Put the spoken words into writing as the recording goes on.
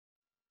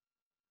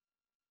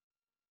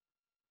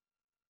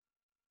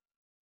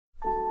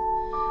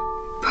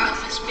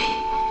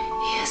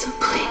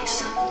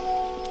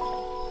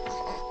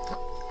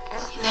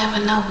You never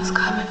know what's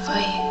coming for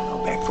you. Go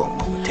back for a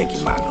moment. Take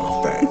your mind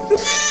off that.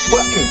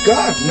 What in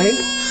God's name?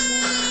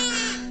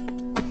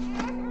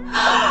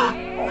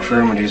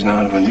 Infirmity's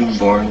not of a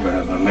newborn, but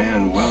of a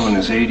man well in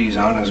his 80s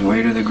on his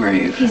way to the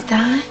grave. He's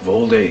dying? Of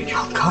old age.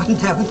 Oh, God in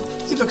heaven.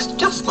 He looks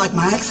just like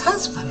my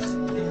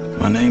ex-husband.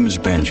 My name is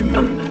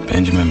Benjamin.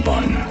 Benjamin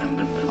Bunn.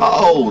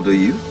 How old are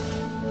you?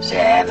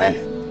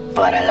 7,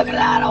 but I look a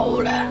lot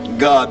older.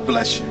 God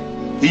bless you.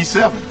 He's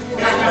 7.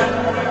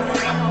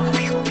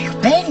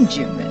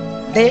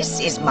 Benjamin, this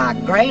is my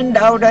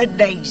granddaughter,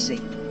 Daisy.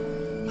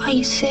 Are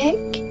you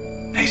sick?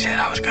 They said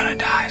I was gonna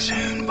die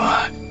soon,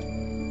 but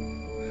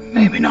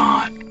maybe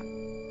not.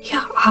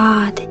 You're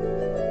odd.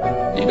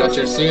 You got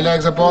your sea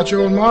legs about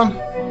you, old man?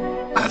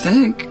 I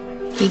think.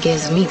 He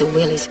gives me the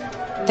willies.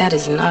 That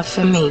is enough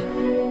for me.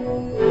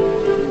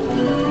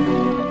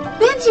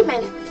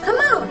 Benjamin, come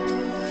on.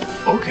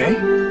 Okay.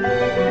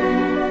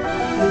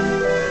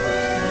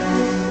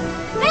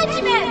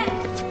 Benjamin!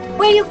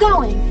 Where are you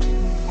going?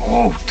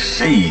 Oh, to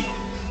see.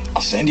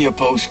 I'll send you a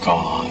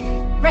postcard.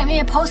 Write me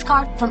a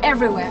postcard from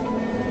everywhere.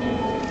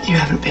 You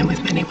haven't been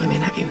with many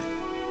women, have you?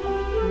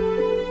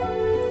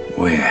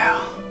 Well,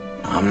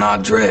 I'm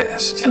not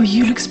dressed. Oh,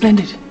 you look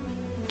splendid.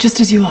 Just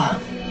as you are.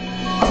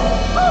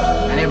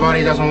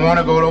 Anybody doesn't want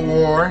to go to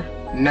war,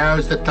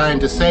 now's the time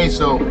to say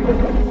so.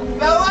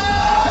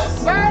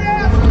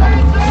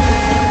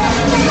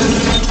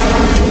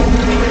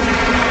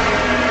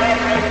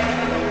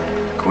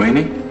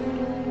 Queenie,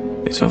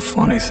 it's a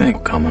funny thing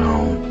coming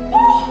home.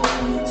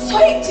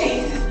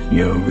 Sweetie!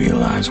 You'll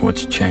realize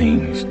what's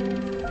changed.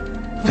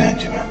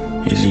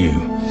 Benjamin. Is you.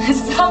 Is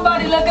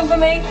somebody looking for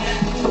me?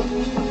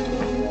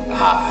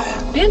 Hi.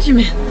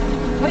 Benjamin,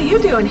 what are you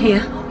doing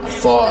here? I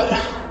thought,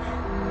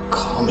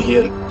 come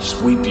here to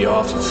sweep you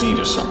off your feet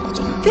or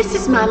something. This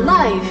is my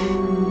life.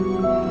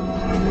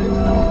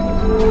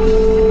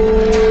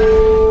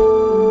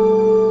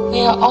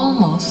 We are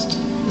almost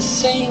the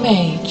same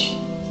age.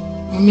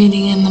 We're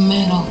meeting in the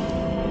middle.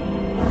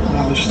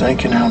 I was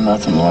thinking how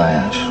nothing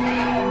lasts.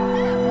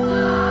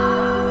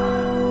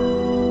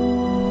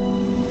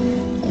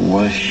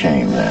 What a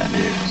shame that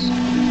is.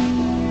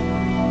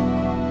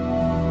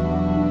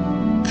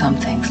 Some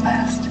things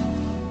last.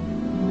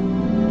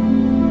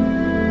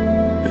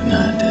 Good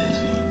night, Daisy.